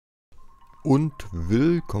Und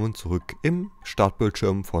willkommen zurück im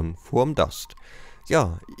Startbildschirm von Dust.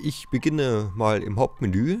 Ja, ich beginne mal im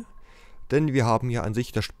Hauptmenü, denn wir haben ja an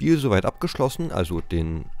sich das Spiel soweit abgeschlossen, also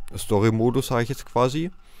den Story-Modus sage ich jetzt quasi.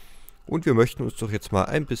 Und wir möchten uns doch jetzt mal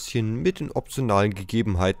ein bisschen mit den optionalen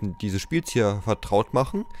Gegebenheiten dieses Spiels hier vertraut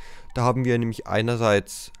machen. Da haben wir nämlich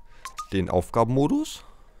einerseits den Aufgabenmodus,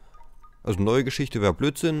 also neue Geschichte wäre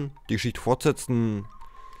Blödsinn, die Geschichte fortsetzen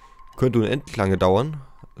könnte unendlich lange dauern,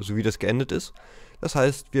 so wie das geendet ist. Das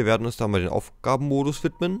heißt, wir werden uns da mal den Aufgabenmodus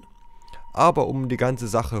widmen. Aber um die ganze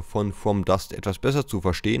Sache von From Dust etwas besser zu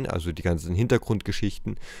verstehen, also die ganzen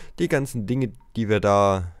Hintergrundgeschichten, die ganzen Dinge, die wir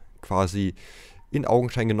da quasi in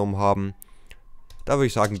Augenschein genommen haben, da würde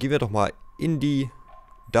ich sagen, gehen wir doch mal in die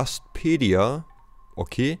DustPedia,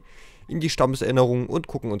 okay, in die Stammeserinnerungen und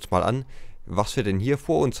gucken uns mal an, was wir denn hier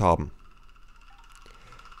vor uns haben.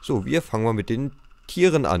 So, wir fangen mal mit den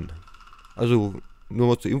Tieren an. Also nur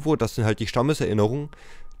mal zur Info, das sind halt die Stammeserinnerungen,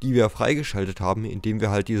 die wir freigeschaltet haben, indem wir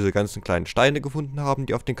halt diese ganzen kleinen Steine gefunden haben,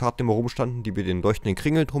 die auf den Karten immer rumstanden, die mit den leuchtenden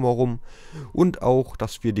Kringeln drumherum. Und auch,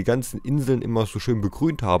 dass wir die ganzen Inseln immer so schön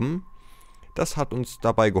begrünt haben. Das hat uns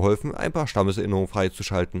dabei geholfen, ein paar Stammeserinnerungen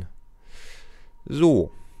freizuschalten.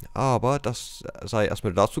 So, aber das sei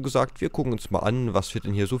erstmal dazu gesagt, wir gucken uns mal an, was wir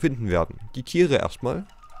denn hier so finden werden. Die Tiere erstmal.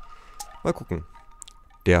 Mal gucken.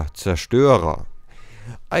 Der Zerstörer.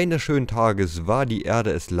 Eines schönen Tages war die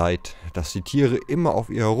Erde es leid, dass die Tiere immer auf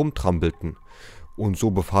ihr herumtrampelten, und so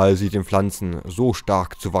befahl sie den Pflanzen, so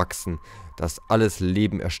stark zu wachsen, dass alles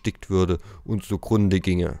Leben erstickt würde und zugrunde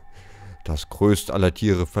ginge. Das größte aller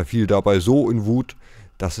Tiere verfiel dabei so in Wut,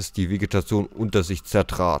 dass es die Vegetation unter sich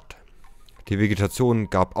zertrat. Die Vegetation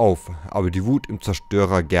gab auf, aber die Wut im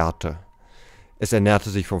Zerstörer gärte. Es ernährte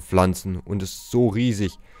sich von Pflanzen und ist so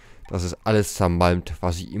riesig, dass es alles zermalmt,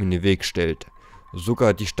 was sich ihm in den Weg stellt.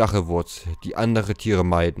 Sogar die Stachelwurz, die andere Tiere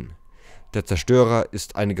meiden. Der Zerstörer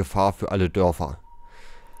ist eine Gefahr für alle Dörfer.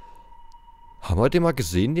 Haben wir den mal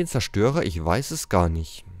gesehen, den Zerstörer? Ich weiß es gar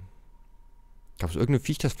nicht. Gab es irgendein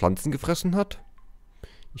Viech, das Pflanzen gefressen hat?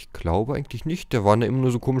 Ich glaube eigentlich nicht. Da waren ja immer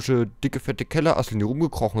nur so komische, dicke, fette Kellerasseln, die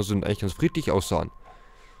rumgekrochen sind und eigentlich ganz friedlich aussahen.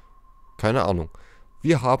 Keine Ahnung.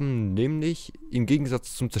 Wir haben nämlich, im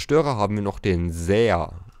Gegensatz zum Zerstörer, haben wir noch den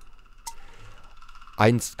Säher.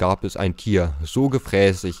 Einst gab es ein Tier, so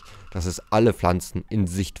gefräßig, dass es alle Pflanzen in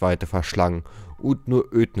Sichtweite verschlang und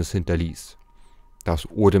nur Ödnis hinterließ. Das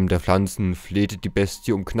Odem der Pflanzen flehte die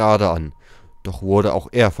Bestie um Gnade an, doch wurde auch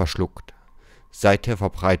er verschluckt. Seither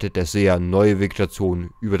verbreitet der Seher neue Vegetation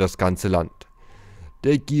über das ganze Land.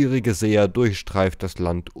 Der gierige Seher durchstreift das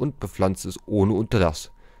Land und bepflanzt es ohne Unterlass.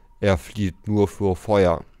 Er flieht nur vor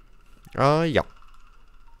Feuer. Ah ja.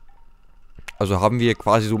 Also haben wir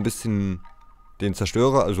quasi so ein bisschen den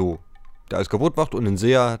Zerstörer, also der alles kaputt macht, und den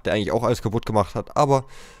Seher, der eigentlich auch alles kaputt gemacht hat, aber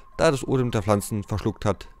da das Odem der Pflanzen verschluckt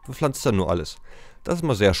hat, bepflanzt er nur alles. Das ist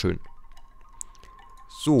mal sehr schön.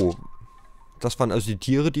 So, das waren also die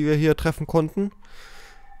Tiere, die wir hier treffen konnten.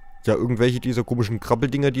 Ja, irgendwelche dieser komischen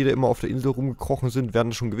Krabbeldinger, die da immer auf der Insel rumgekrochen sind, werden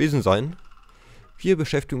es schon gewesen sein. Wir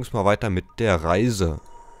beschäftigen uns mal weiter mit der Reise.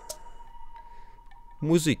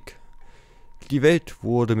 Musik. Die Welt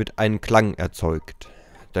wurde mit einem Klang erzeugt.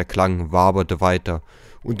 Der Klang waberte weiter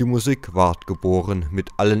und die Musik ward geboren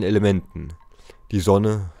mit allen Elementen. Die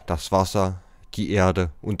Sonne, das Wasser, die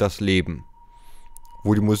Erde und das Leben.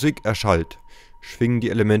 Wo die Musik erschallt, schwingen die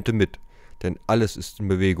Elemente mit, denn alles ist in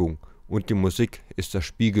Bewegung und die Musik ist das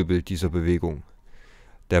Spiegelbild dieser Bewegung.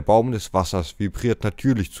 Der Baum des Wassers vibriert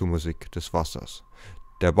natürlich zur Musik des Wassers.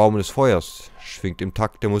 Der Baum des Feuers schwingt im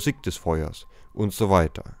Takt der Musik des Feuers und so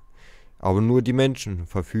weiter. Aber nur die Menschen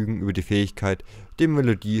verfügen über die Fähigkeit, die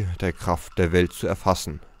Melodie der Kraft der Welt zu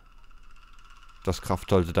erfassen. Das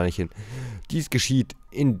Kraft sollte da nicht hin. Dies geschieht,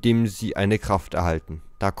 indem sie eine Kraft erhalten.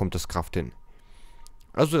 Da kommt das Kraft hin.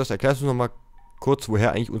 Also das erklärt uns nochmal kurz,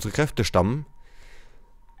 woher eigentlich unsere Kräfte stammen.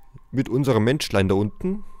 Mit unserem Menschlein da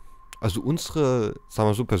unten. Also unsere, sagen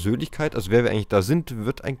wir so, Persönlichkeit, also wer wir eigentlich da sind,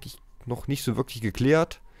 wird eigentlich noch nicht so wirklich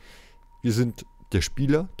geklärt. Wir sind der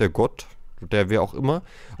Spieler, der Gott, der wer auch immer.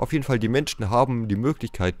 Auf jeden Fall, die Menschen haben die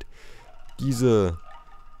Möglichkeit, diese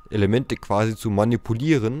Elemente quasi zu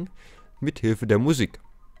manipulieren, mit Hilfe der Musik.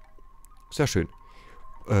 Sehr schön.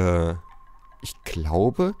 Ich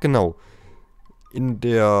glaube, genau, in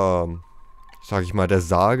der, sag ich mal, der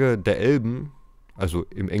Sage der Elben, also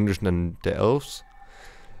im Englischen dann der Elves,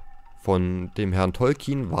 von dem Herrn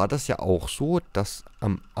Tolkien, war das ja auch so, dass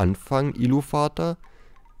am Anfang Iluvatar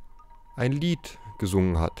ein Lied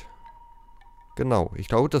gesungen hat. Genau, ich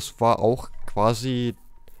glaube, das war auch quasi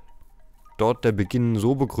dort der Beginn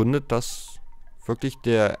so begründet, dass wirklich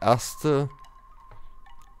der erste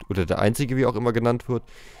oder der einzige, wie auch immer genannt wird,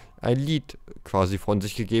 ein Lied quasi von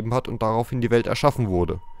sich gegeben hat und daraufhin die Welt erschaffen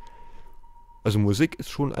wurde. Also Musik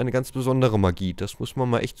ist schon eine ganz besondere Magie, das muss man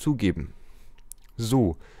mal echt zugeben.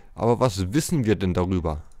 So, aber was wissen wir denn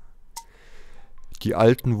darüber? Die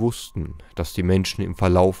Alten wussten, dass die Menschen im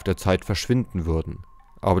Verlauf der Zeit verschwinden würden,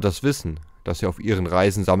 aber das Wissen, das sie auf ihren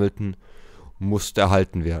Reisen sammelten, musste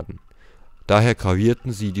erhalten werden. Daher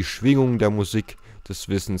gravierten sie die Schwingungen der Musik des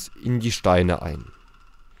Wissens in die Steine ein.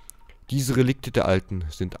 Diese Relikte der Alten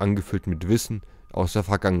sind angefüllt mit Wissen aus der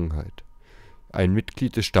Vergangenheit. Ein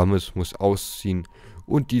Mitglied des Stammes muss ausziehen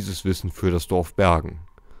und dieses Wissen für das Dorf bergen.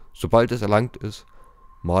 Sobald es erlangt ist,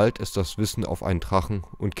 malt es das Wissen auf einen Drachen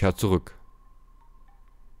und kehrt zurück.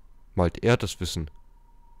 Malt er das Wissen?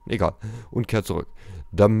 Egal. Und kehrt zurück,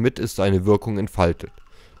 damit es seine Wirkung entfaltet.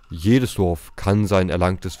 Jedes Dorf kann sein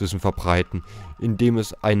erlangtes Wissen verbreiten, indem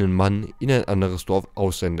es einen Mann in ein anderes Dorf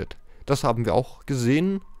aussendet. Das haben wir auch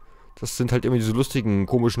gesehen. Das sind halt immer diese lustigen,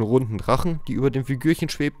 komischen, runden Drachen, die über den Figürchen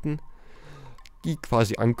schwebten, die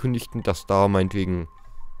quasi ankündigten, dass da meinetwegen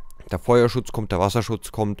der Feuerschutz kommt, der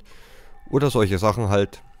Wasserschutz kommt oder solche Sachen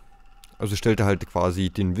halt. Also stellte halt quasi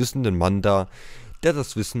den wissenden Mann dar, der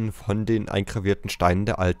das Wissen von den eingravierten Steinen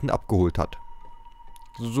der Alten abgeholt hat.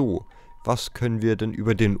 So, was können wir denn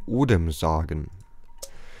über den Odem sagen?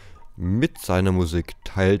 Mit seiner Musik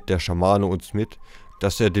teilt der Schamane uns mit,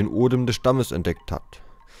 dass er den Odem des Stammes entdeckt hat.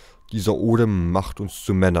 Dieser Odem macht uns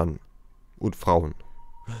zu Männern und Frauen.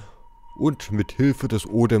 Und mit Hilfe des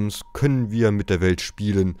Odems können wir mit der Welt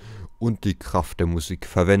spielen und die Kraft der Musik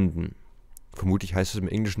verwenden. Vermutlich heißt es im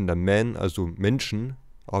Englischen der Man, also Menschen,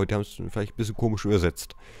 aber die haben es vielleicht ein bisschen komisch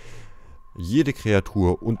übersetzt. Jede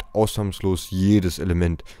Kreatur und ausnahmslos jedes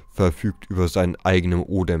Element verfügt über seinen eigenen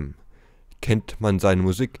Odem. Kennt man seine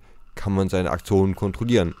Musik, kann man seine Aktionen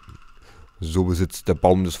kontrollieren. So besitzt der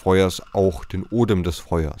Baum des Feuers auch den Odem des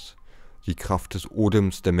Feuers. Die Kraft des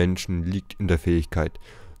Odems der Menschen liegt in der Fähigkeit,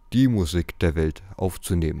 die Musik der Welt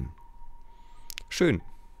aufzunehmen. Schön.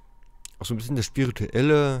 Auch so ein bisschen das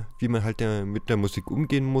Spirituelle, wie man halt mit der Musik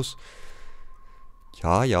umgehen muss.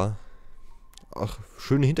 Ja. Ach,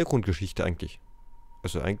 schöne Hintergrundgeschichte eigentlich.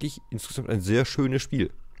 Also eigentlich insgesamt ein sehr schönes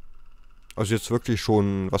Spiel. Also jetzt wirklich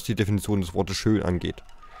schon, was die Definition des Wortes schön angeht.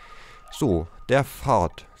 So, der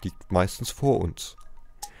Pfad liegt meistens vor uns.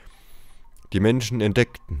 Die Menschen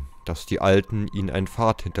entdeckten, dass die Alten ihnen einen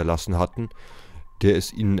Pfad hinterlassen hatten, der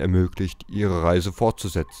es ihnen ermöglicht, ihre Reise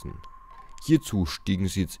fortzusetzen. Hierzu stiegen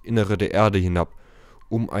sie ins Innere der Erde hinab,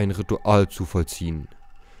 um ein Ritual zu vollziehen.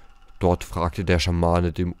 Dort fragte der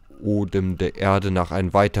Schamane dem Odem der Erde nach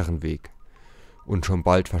einem weiteren Weg. Und schon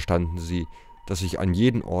bald verstanden sie, dass sich an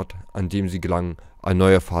jedem Ort, an dem sie gelangen, ein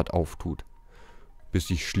neuer Pfad auftut, bis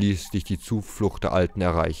sie schließlich die Zuflucht der Alten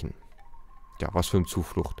erreichen. Ja, was für eine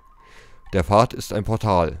Zuflucht. Der Pfad ist ein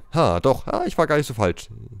Portal. Ich war gar nicht so falsch.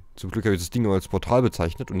 Zum Glück habe ich das Ding nur als Portal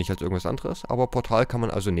bezeichnet und nicht als irgendwas anderes, aber Portal kann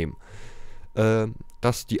man also nehmen.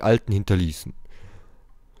 Das die Alten hinterließen.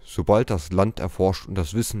 Sobald das Land erforscht und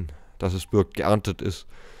das Wissen, das es birgt, geerntet ist,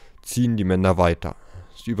 ziehen die Männer weiter.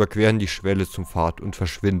 Sie überqueren die Schwelle zum Pfad und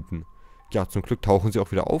verschwinden. Ja, zum Glück tauchen sie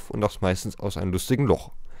auch wieder auf und das meistens aus einem lustigen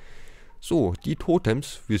Loch. So, die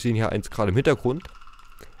Totems, wir sehen hier eins gerade im Hintergrund,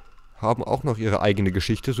 haben auch noch ihre eigene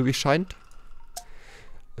Geschichte, so wie es scheint.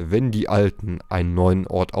 Wenn die Alten einen neuen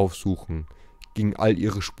Ort aufsuchen, gingen all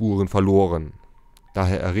ihre Spuren verloren.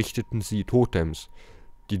 Daher errichteten sie Totems,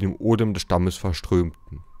 die dem Odem des Stammes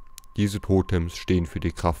verströmten. Diese Totems stehen für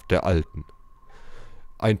die Kraft der Alten.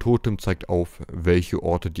 Ein Totem zeigt auf, welche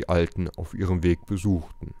Orte die Alten auf ihrem Weg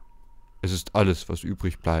besuchten. Es ist alles, was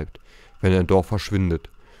übrig bleibt, wenn ein Dorf verschwindet,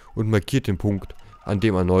 und markiert den Punkt, an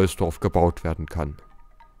dem ein neues Dorf gebaut werden kann.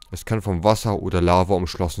 Es kann vom Wasser oder Lava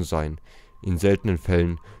umschlossen sein. In seltenen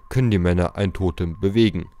Fällen können die Männer ein Totem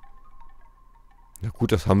bewegen. Na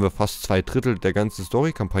gut, das haben wir fast 2/3 der ganzen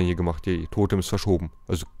Story-Kampagne gemacht, die Totems verschoben.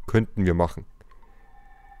 Also könnten wir machen.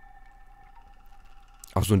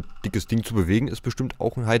 Aber so ein dickes Ding zu bewegen ist bestimmt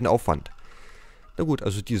auch ein Heidenaufwand. Na gut,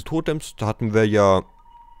 also diese Totems, da hatten wir ja,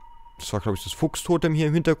 das war glaube ich das Fuchstotem hier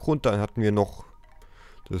im Hintergrund, dann hatten wir noch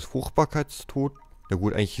das Fruchtbarkeitstotem. Na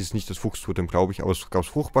gut, eigentlich ist es nicht das Fuchstotem, glaube ich, aber es gab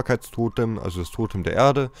das Fruchtbarkeitstotem, also das Totem der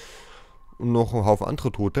Erde und noch ein Haufen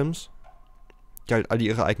andere Totems, die halt alle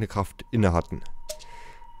ihre eigene Kraft inne hatten.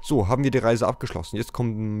 So, haben wir die Reise abgeschlossen. Jetzt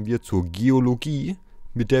kommen wir zur Geologie,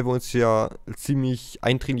 mit der wir uns ja ziemlich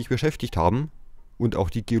eindringlich beschäftigt haben und auch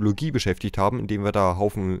die Geologie beschäftigt haben, indem wir da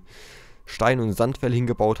Haufen Stein- und Sandfälle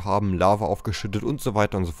hingebaut haben, Lava aufgeschüttet und so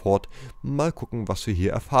weiter und so fort. Mal gucken, was wir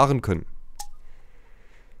hier erfahren können.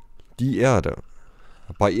 Die Erde.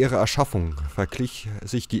 Bei ihrer Erschaffung verglich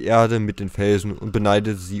sich die Erde mit den Felsen und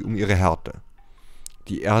beneidete sie um ihre Härte.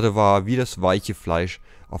 Die Erde war wie das weiche Fleisch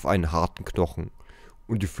auf einen harten Knochen,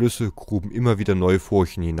 und die Flüsse gruben immer wieder neue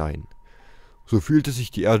Furchen hinein. So fühlte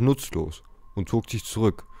sich die Erde nutzlos und zog sich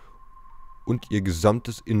zurück, und ihr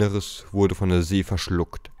gesamtes Inneres wurde von der See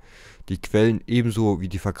verschluckt, die Quellen ebenso wie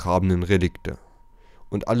die vergrabenen Relikte.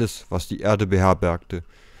 Und alles, was die Erde beherbergte,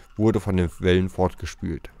 wurde von den Wellen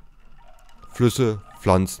fortgespült. Flüsse,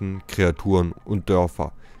 Pflanzen, Kreaturen und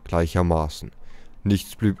Dörfer gleichermaßen.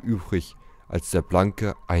 Nichts blieb übrig als der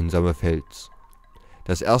blanke, einsame Fels.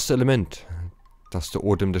 Das erste Element, das der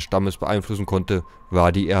Odem des Stammes beeinflussen konnte,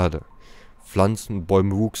 war die Erde. Pflanzen und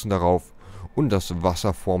Bäume wuchsen darauf, und das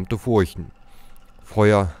Wasser formte Furchen.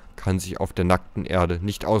 Feuer kann sich auf der nackten Erde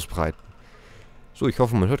nicht ausbreiten. So, ich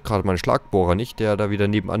hoffe, man hört gerade meinen Schlagbohrer nicht, der da wieder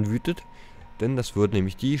nebenan wütet, denn das würde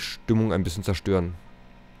nämlich die Stimmung ein bisschen zerstören.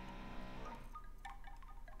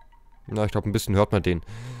 Na, ich glaube, ein bisschen hört man den.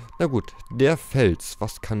 Na gut, der Fels.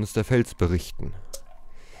 Was kann uns der Fels berichten?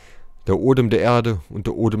 Der Odem der Erde und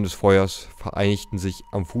der Odem des Feuers vereinigten sich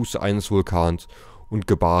am Fuße eines Vulkans und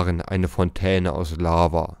gebaren eine Fontäne aus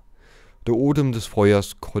Lava. Der Odem des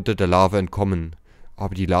Feuers konnte der Lava entkommen,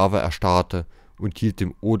 aber die Lava erstarrte und hielt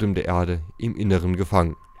den Odem der Erde im Inneren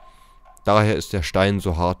gefangen. Daher ist der Stein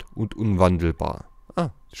so hart und unwandelbar.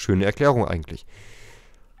 Schöne Erklärung eigentlich.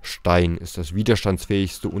 Stein ist das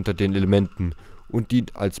widerstandsfähigste unter den Elementen und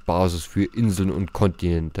dient als Basis für Inseln und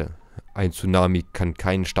Kontinente. Ein Tsunami kann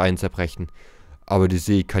keinen Stein zerbrechen, aber die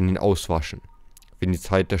See kann ihn auswaschen, wenn die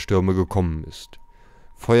Zeit der Stürme gekommen ist.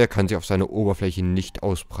 Feuer kann sich auf seiner Oberfläche nicht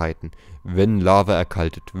ausbreiten. Wenn Lava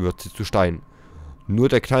erkaltet, wird sie zu Stein. Nur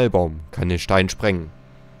der Knallbaum kann den Stein sprengen.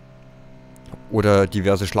 Oder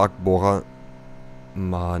diverse Schlagbohrer.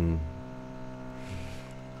 Mann.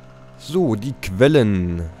 So, die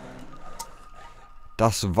Quellen.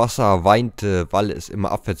 Das Wasser weinte, weil es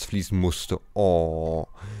immer abwärts fließen musste. Oh.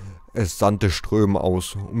 Es sandte Ströme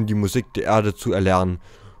aus, um die Musik der Erde zu erlernen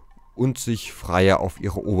und sich freier auf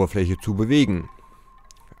ihrer Oberfläche zu bewegen.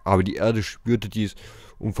 Aber die Erde spürte dies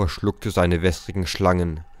und verschluckte seine wässrigen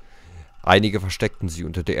Schlangen. Einige versteckten sie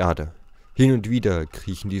unter der Erde. Hin und wieder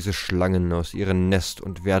kriechen diese Schlangen aus ihrem Nest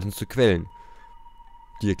und werden zu Quellen.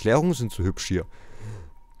 Die Erklärungen sind so hübsch hier.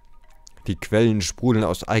 Die Quellen sprudeln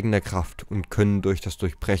aus eigener Kraft und können durch das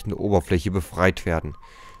Durchbrechen der Oberfläche befreit werden.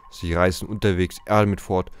 Sie reißen unterwegs Erde mit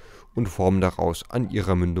fort und formen daraus an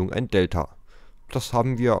ihrer Mündung ein Delta. Das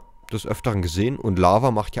haben wir des Öfteren gesehen, und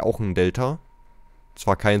Lava macht ja auch ein Delta.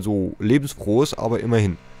 Zwar kein so lebensfrohes, aber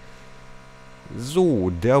immerhin. So,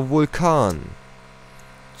 der Vulkan.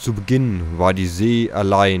 Zu Beginn war die See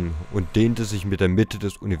allein und dehnte sich mit der Mitte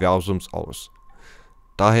des Universums aus.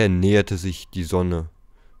 Da näherte sich die Sonne,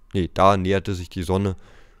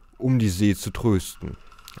 um die See zu trösten.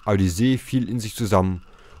 Aber die See fiel in sich zusammen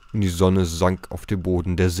und die Sonne sank auf den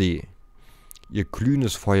Boden der See. Ihr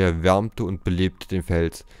glühendes Feuer wärmte und belebte den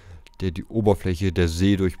Fels, der die Oberfläche der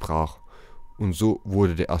See durchbrach. Und so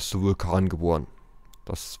wurde der erste Vulkan geboren.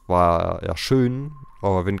 Das war ja schön,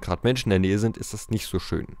 aber wenn gerade Menschen in der Nähe sind, ist das nicht so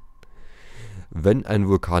schön. Wenn ein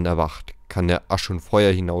Vulkan erwacht, kann er Asche und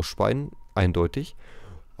Feuer hinausspeien, eindeutig.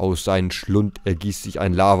 Aus seinem Schlund ergießt sich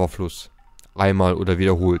ein Lavafluss, einmal oder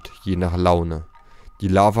wiederholt, je nach Laune. Die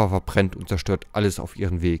Lava verbrennt und zerstört alles auf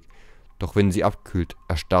ihren Weg, doch wenn sie abkühlt,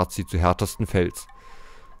 erstarrt sie zu härtesten Fels.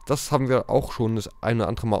 Das haben wir auch schon das eine oder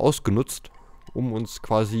andere Mal ausgenutzt, um uns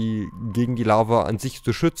quasi gegen die Lava an sich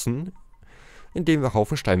zu schützen, indem wir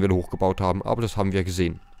Haufen Steinwände hochgebaut haben, aber das haben wir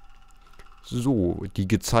gesehen. So, die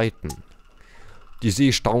Gezeiten. Die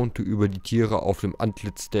See staunte über die Tiere auf dem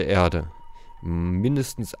Antlitz der Erde.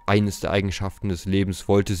 Mindestens eines der Eigenschaften des Lebens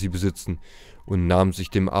wollte sie besitzen und nahm sich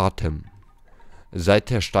dem Atem.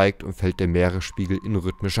 Seither steigt und fällt der Meeresspiegel in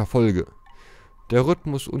rhythmischer Folge. Der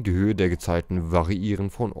Rhythmus und die Höhe der Gezeiten variieren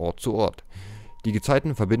von Ort zu Ort. Die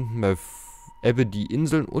Gezeiten verbinden bei Ebbe die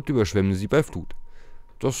Inseln und überschwemmen sie bei Flut.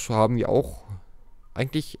 Das haben wir auch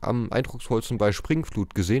eigentlich am eindrucksvollsten bei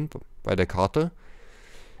Springflut gesehen, bei der Karte,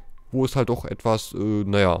 wo es halt doch etwas,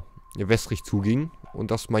 wässrig zuging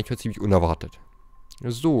und das manchmal ziemlich unerwartet.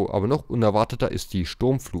 So, aber noch unerwarteter ist die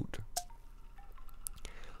Sturmflut.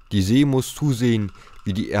 Die See muss zusehen,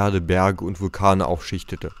 wie die Erde Berge und Vulkane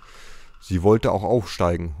aufschichtete. Sie wollte auch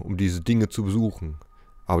aufsteigen, um diese Dinge zu besuchen,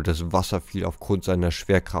 aber das Wasser fiel aufgrund seiner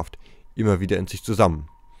Schwerkraft immer wieder in sich zusammen.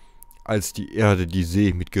 Als die Erde die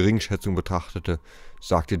See mit Geringschätzung betrachtete,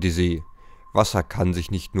 sagte die See: Wasser kann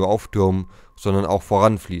sich nicht nur auftürmen, sondern auch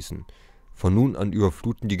voranfließen. Von nun an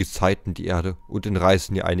überfluten die Gezeiten die Erde und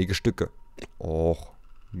entreißen ihr einige Stücke. Och,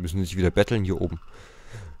 müssen sich wieder betteln hier oben.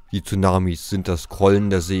 Die Tsunamis sind das Grollen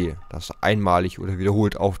der See, das einmalig oder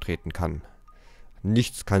wiederholt auftreten kann.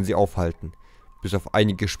 Nichts kann sie aufhalten, bis auf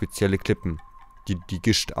einige spezielle Klippen. die die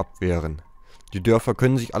Gischt abwehren. Die Dörfer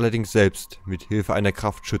können sich allerdings selbst mit Hilfe einer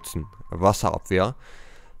Kraft schützen. Wasserabwehr.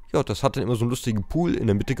 Ja, das hat dann immer so einen lustigen Pool in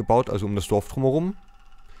der Mitte gebaut, also um das Dorf drumherum.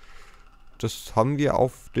 Das haben wir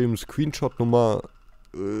auf dem Screenshot Nummer,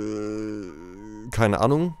 keine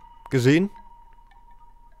Ahnung, gesehen.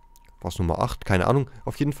 Was Nummer 8? Keine Ahnung.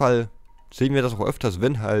 Auf jeden Fall sehen wir das auch öfters,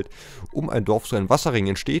 wenn halt um ein Dorf so ein Wasserring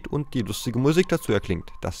entsteht und die lustige Musik dazu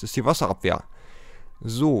erklingt. Das ist die Wasserabwehr.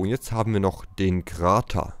 So, jetzt haben wir noch den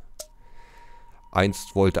Krater.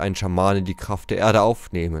 Einst wollte ein Schamane die Kraft der Erde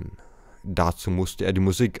aufnehmen. Dazu musste er die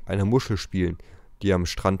Musik einer Muschel spielen, die er am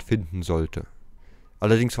Strand finden sollte.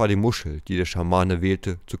 Allerdings war die Muschel, die der Schamane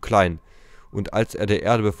wählte, zu klein, und als er der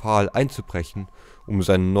Erde befahl, einzubrechen, um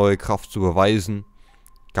seine neue Kraft zu beweisen,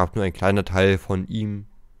 gab nur ein kleiner Teil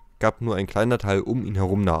um ihn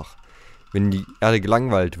herum nach. Wenn die Erde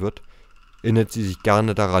gelangweilt wird, erinnert sie sich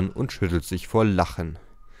gerne daran und schüttelt sich vor Lachen.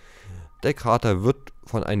 Der Krater wird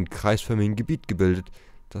von einem kreisförmigen Gebiet gebildet,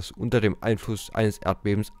 das unter dem Einfluss eines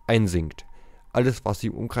Erdbebens einsinkt. Alles, was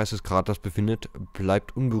sich im Umkreis des Kraters befindet,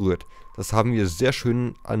 bleibt unberührt. Das haben wir sehr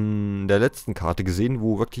schön an der letzten Karte gesehen,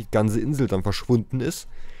 wo wirklich die ganze Insel dann verschwunden ist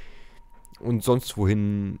und sonst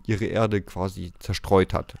wohin ihre Erde quasi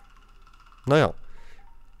zerstreut hat. Naja.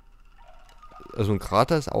 Also ein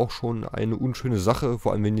Krater ist auch schon eine unschöne Sache,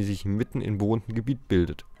 vor allem wenn die sich mitten im bewohnten Gebiet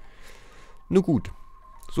bildet. Nun gut,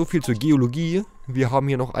 so viel zur Geologie. Wir haben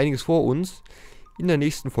hier noch einiges vor uns. In der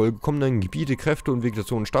nächsten Folge kommen dann Gebiete, Kräfte und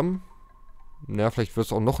Vegetation Stamm. Na, vielleicht wird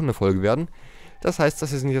es auch noch eine Folge werden. Das heißt,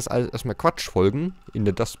 das sind jetzt erstmal Quatschfolgen in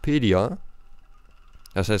der DustPedia.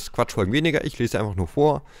 Das heißt, Quatschfolgen weniger, ich lese einfach nur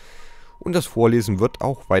vor. Und das Vorlesen wird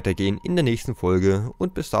auch weitergehen in der nächsten Folge.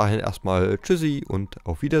 Und bis dahin erstmal Tschüssi und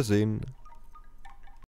auf Wiedersehen.